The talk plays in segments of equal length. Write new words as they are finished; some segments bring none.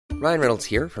Ryan Reynolds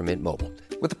here from Mint Mobile.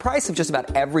 With the price of just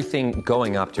about everything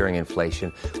going up during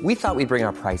inflation, we thought we'd bring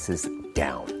our prices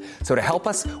down. So to help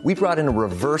us, we brought in a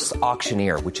reverse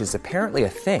auctioneer, which is apparently a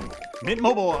thing. Mint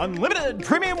Mobile Unlimited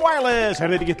Premium Wireless. How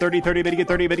to get 30, 30, bit to get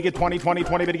 30, bit to get 20, 20,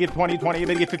 20, bit to get 20, 20,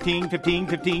 bit to get 15, 15,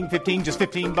 15, 15, just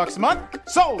 $15 a month?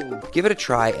 Sold! Give it a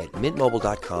try at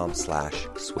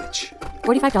mintmobile.com/switch.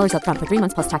 $45 up front for 3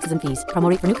 months plus taxes and fees. Promo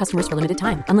rate for new customers for limited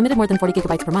time. Unlimited more than 40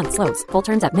 gigabytes per month. Slows full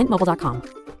terms at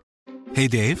mintmobile.com. Hey,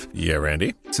 Dave. Yeah,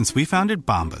 Randy. Since we founded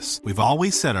Bombas, we've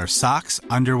always said our socks,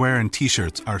 underwear, and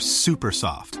T-shirts are super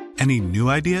soft. Any new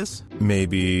ideas?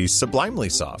 Maybe sublimely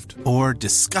soft. Or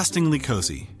disgustingly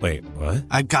cozy. Wait, what?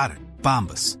 I got it.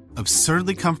 Bombas.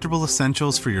 Absurdly comfortable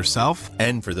essentials for yourself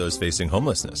and for those facing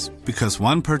homelessness. Because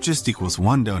one purchased equals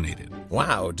one donated.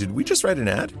 Wow, did we just write an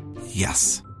ad?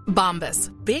 Yes.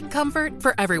 Bombas. Big comfort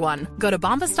for everyone. Go to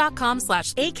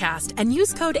bombas.com/ACAST and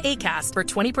use code ACAST for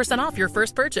 20% off your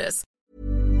first purchase.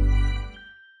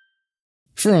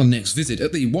 For our next visit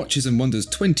at the Watches and Wonders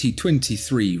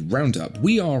 2023 roundup,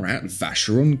 we are at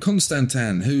Vacheron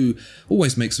Constantin, who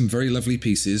always makes some very lovely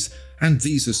pieces, and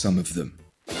these are some of them.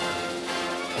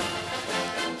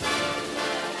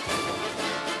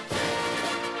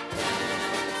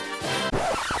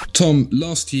 Tom,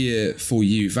 last year for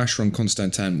you, Vacheron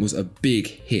Constantin was a big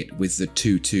hit with the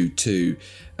 222.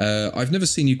 I've never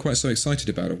seen you quite so excited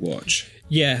about a watch.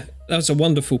 Yeah, that was a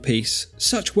wonderful piece.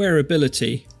 Such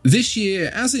wearability. This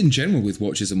year, as in general with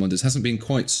Watches and Wonders, hasn't been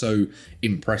quite so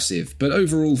impressive, but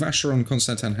overall Vacheron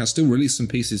Constantin has still released some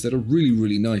pieces that are really,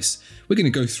 really nice. We're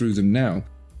going to go through them now.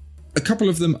 A couple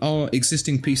of them are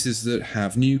existing pieces that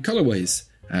have new colourways,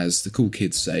 as the cool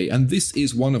kids say, and this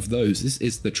is one of those. This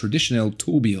is the Traditionnelle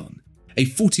Tourbillon, a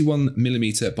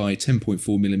 41mm by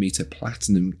 10.4mm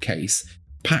platinum case,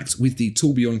 packed with the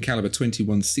Tourbillon caliber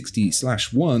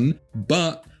 2160/1,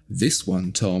 but this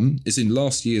one, Tom, is in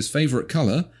last year's favourite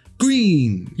colour,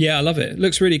 green. Yeah, I love it. It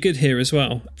looks really good here as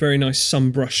well. Very nice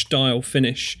sunbrush style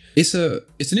finish. It's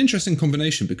an interesting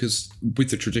combination because with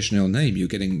the Traditionnelle name, you're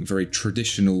getting very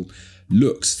traditional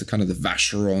looks, the kind of the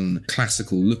Vacheron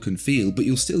classical look and feel, but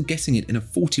you're still getting it in a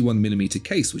 41mm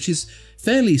case, which is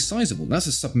fairly sizable. That's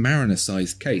a Submariner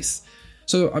sized case.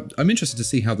 So I'm interested to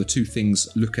see how the two things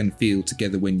look and feel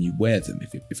together when you wear them,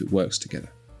 if it works together.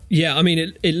 Yeah, I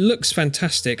mean, it looks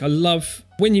fantastic. I love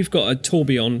when you've got a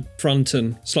tourbillon front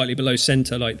and slightly below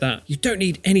centre like that. You don't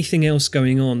need anything else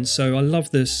going on. So I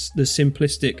love the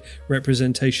simplistic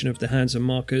representation of the hands and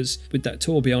markers with that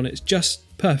tourbillon. It's just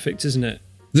perfect, isn't it?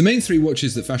 The main three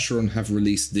watches that Vacheron have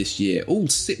released this year all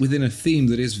sit within a theme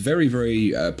that is very,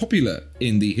 very popular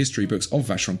in the history books of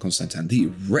Vacheron Constantin, the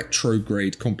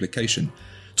retrograde complication.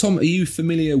 Tom, are you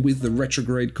familiar with the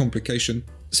retrograde complication?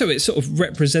 So it's sort of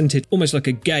represented almost like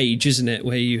a gauge, isn't it?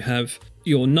 Where you have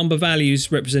your number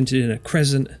values represented in a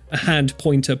crescent, a hand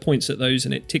pointer points at those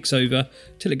and it ticks over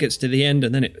till it gets to the end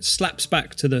and then it slaps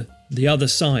back to the other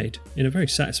side in a very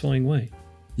satisfying way.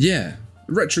 Yeah.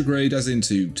 Retrograde as in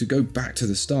to go back to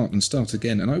the start and start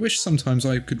again, and I wish sometimes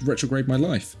I could retrograde my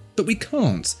life, but we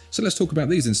can't. So let's talk about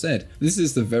these instead. This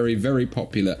is the very, very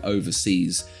popular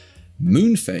overseas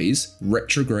moon phase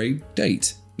retrograde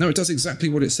date. Now it does exactly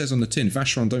what it says on the tin.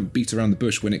 Vacheron don't beat around the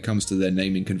bush when it comes to their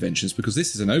naming conventions because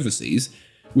this is an overseas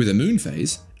with a moon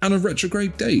phase and a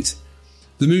retrograde date.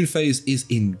 The moon phase is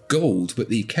in gold, but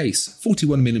the case,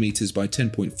 41mm by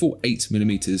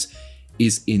 10.48mm,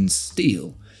 is in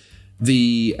steel.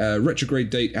 The retrograde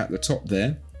date at the top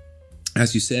there,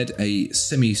 as you said, a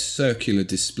semicircular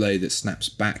display that snaps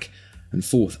back and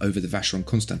forth over the Vacheron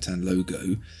Constantin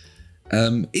logo.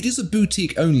 It is a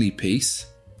boutique-only piece,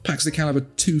 packs the caliber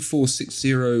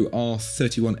 2460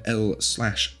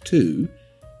 R31L/2.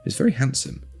 It's very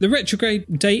handsome. The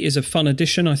retrograde date is a fun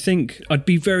addition, I think. I'd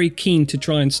be very keen to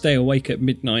try and stay awake at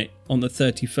midnight on the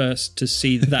 31st to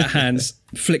see that hands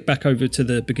flick back over to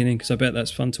the beginning, because I bet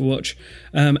that's fun to watch.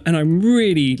 And I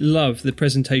really love the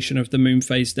presentation of the moon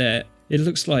phase there. It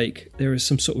looks like there are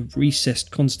some sort of recessed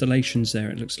constellations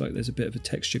there. It looks like there's a bit of a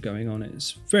texture going on.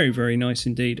 It's very, very nice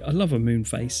indeed. I love a moon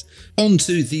phase. On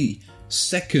to the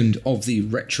second of the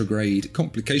retrograde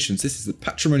complications. This is the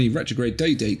Patrimony retrograde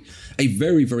date, a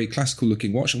very, very classical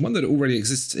looking watch and one that already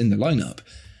exists in the lineup,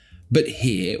 but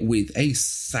here with a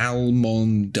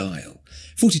salmon dial,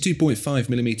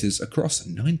 42.5mm across,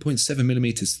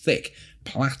 9.7mm thick,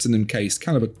 platinum case,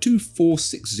 caliber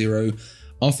 2460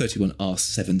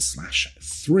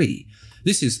 R31R7/3.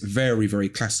 This is very, very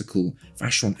classical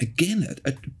Vacheron. Again,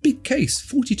 a big case,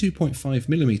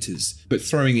 42.5mm, but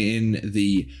throwing in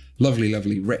the lovely,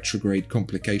 lovely retrograde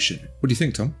complication. What do you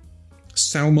think, Tom?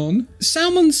 Salmon?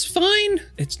 Salmon's fine.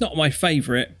 It's not my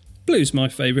favourite. Blue's my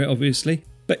favourite, obviously.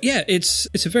 But yeah, it's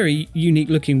a very unique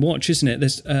looking watch, isn't it?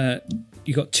 There's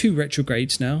you got 2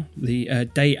 retrogrades now, the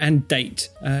day and date.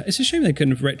 It's a shame they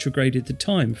couldn't have retrograded the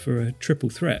time for a triple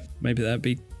threat. Maybe that'd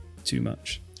be too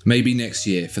much. Maybe next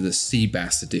year for the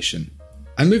Seabass edition.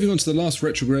 And moving on to the last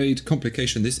retrograde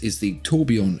complication, this is the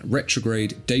Tourbillon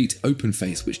Retrograde Date Open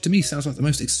Face, which to me sounds like the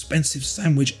most expensive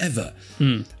sandwich ever.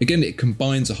 Again, it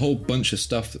combines a whole bunch of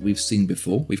stuff that we've seen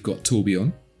before. We've got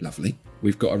Tourbillon, lovely.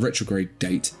 We've got a retrograde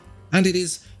date, and it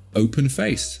is open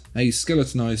face, a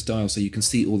skeletonized dial so you can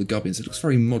see all the gubbins. It looks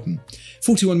very modern.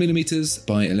 41mm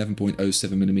by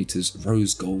 11.07mm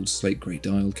rose gold slate grey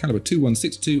dial, caliber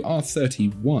 2162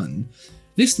 R31.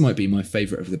 This might be my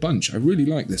favourite of the bunch. I really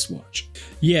like this watch.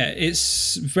 Yeah,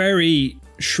 it's very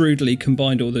shrewdly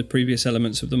combined all the previous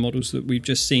elements of the models that we've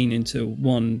just seen into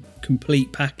one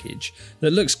complete package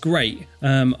that looks great.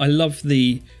 I love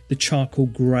the charcoal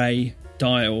grey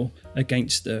dial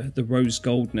against the rose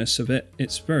goldness of it.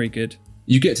 It's very good.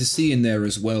 You get to see in there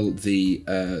as well the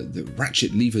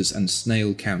ratchet levers and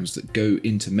snail cams that go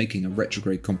into making a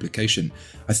retrograde complication.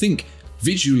 I think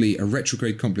visually a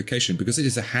retrograde complication, because it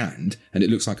is a hand and it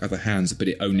looks like other hands, but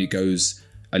it only goes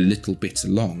a little bit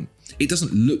along. It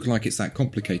doesn't look like it's that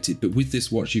complicated, but with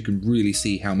this watch you can really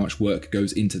see how much work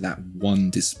goes into that one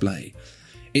display.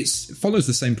 It follows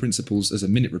the same principles as a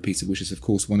minute repeater, which is of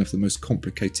course one of the most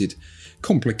complicated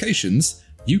complications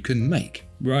you can make.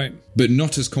 Right. But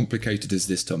not as complicated as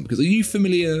this, Tom, because are you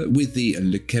familiar with the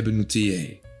Le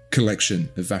Cabinotier collection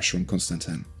of Vacheron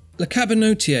Constantin? Le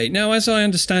Cabinotier. Now, as I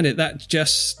understand it, that's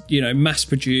just,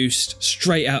 mass-produced,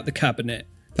 straight out the cabinet.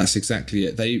 That's exactly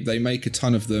it. They make a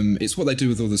ton of them. It's what they do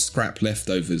with all the scrap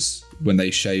leftovers when they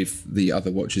shave the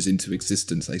other watches into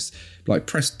existence. They like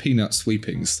pressed peanut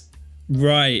sweepings.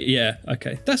 Right, yeah.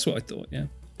 Okay, that's what I thought, yeah.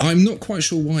 I'm not quite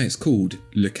sure why it's called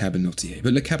Le Cabinotier,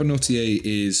 but Le Cabinotier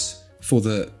is for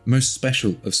the most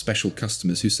special of special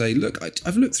customers who say, look,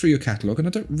 I've looked through your catalogue and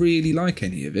I don't really like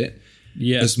any of it.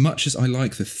 Yeah. As much as I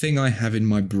like the thing I have in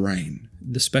my brain.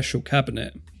 The special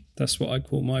cabinet. That's what I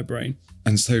call my brain.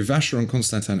 And so Vacheron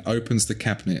Constantin opens the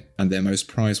cabinet and their most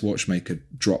prized watchmaker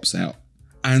drops out.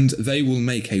 And they will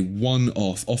make a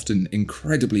one-off, often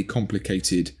incredibly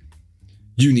complicated,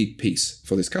 unique piece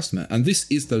for this customer. And this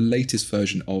is the latest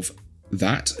version of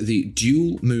that, the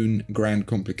Dual Moon Grand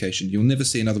Complication. You'll never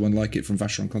see another one like it from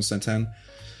Vacheron Constantin.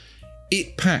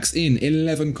 It packs in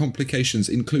 11 complications,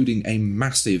 including a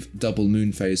massive double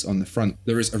moon phase on the front.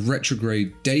 There is a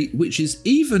retrograde date, which is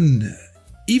even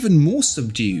more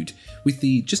subdued, with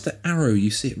just the arrow.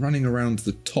 You see it running around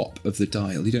the top of the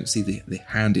dial. You don't see the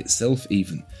hand itself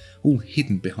even, all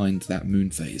hidden behind that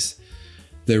moon phase.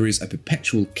 There is a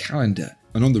perpetual calendar,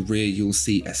 and on the rear you'll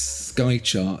see a sky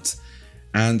chart,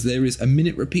 and there is a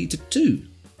minute repeater too.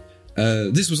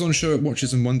 This was on show at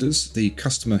Watches and Wonders. The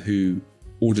customer who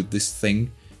ordered this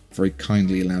thing very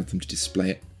kindly allowed them to display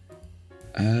it,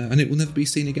 and it will never be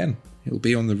seen again. It'll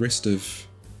be on the wrist of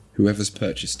whoever's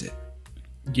purchased it.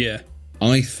 Yeah.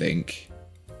 I think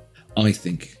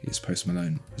it's Post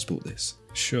Malone has bought this.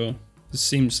 Sure. It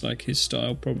seems like his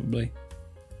style, probably.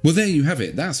 Well, there you have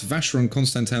it. That's Vacheron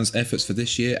Constantin's efforts for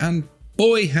this year, and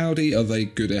boy howdy are they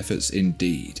good efforts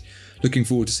indeed. Looking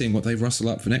forward to seeing what they rustle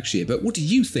up for next year. But what do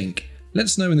you think? Let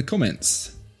us know in the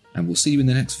comments, and we'll see you in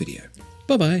the next video.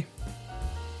 Bye-bye.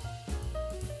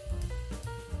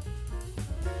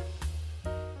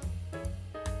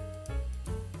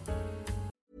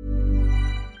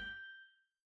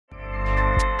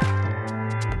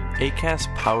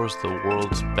 Acast powers the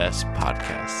world's best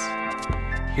podcasts.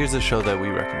 Here's a show that we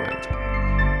recommend.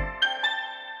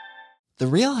 The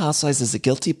Real Housewives is a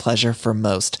guilty pleasure for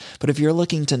most, but if you're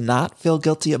looking to not feel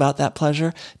guilty about that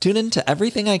pleasure, tune in to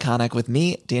Everything Iconic with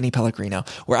me, Danny Pellegrino,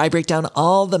 where I break down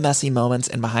all the messy moments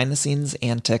and behind-the-scenes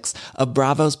antics of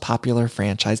Bravo's popular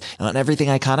franchise. And on Everything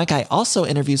Iconic, I also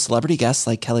interview celebrity guests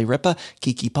like Kelly Ripa,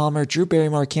 Keke Palmer, Drew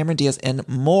Barrymore, Cameron Diaz, and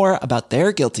more about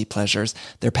their guilty pleasures,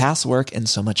 their past work, and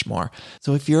so much more.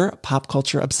 So if you're pop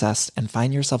culture obsessed and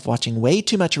find yourself watching way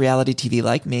too much reality TV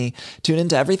like me, tune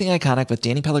into Everything Iconic with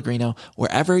Danny Pellegrino,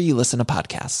 wherever you listen to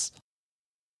podcasts.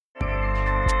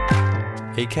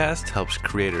 Acast helps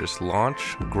creators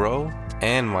launch, grow,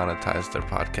 and monetize their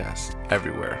podcasts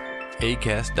everywhere.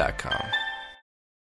 Acast.com.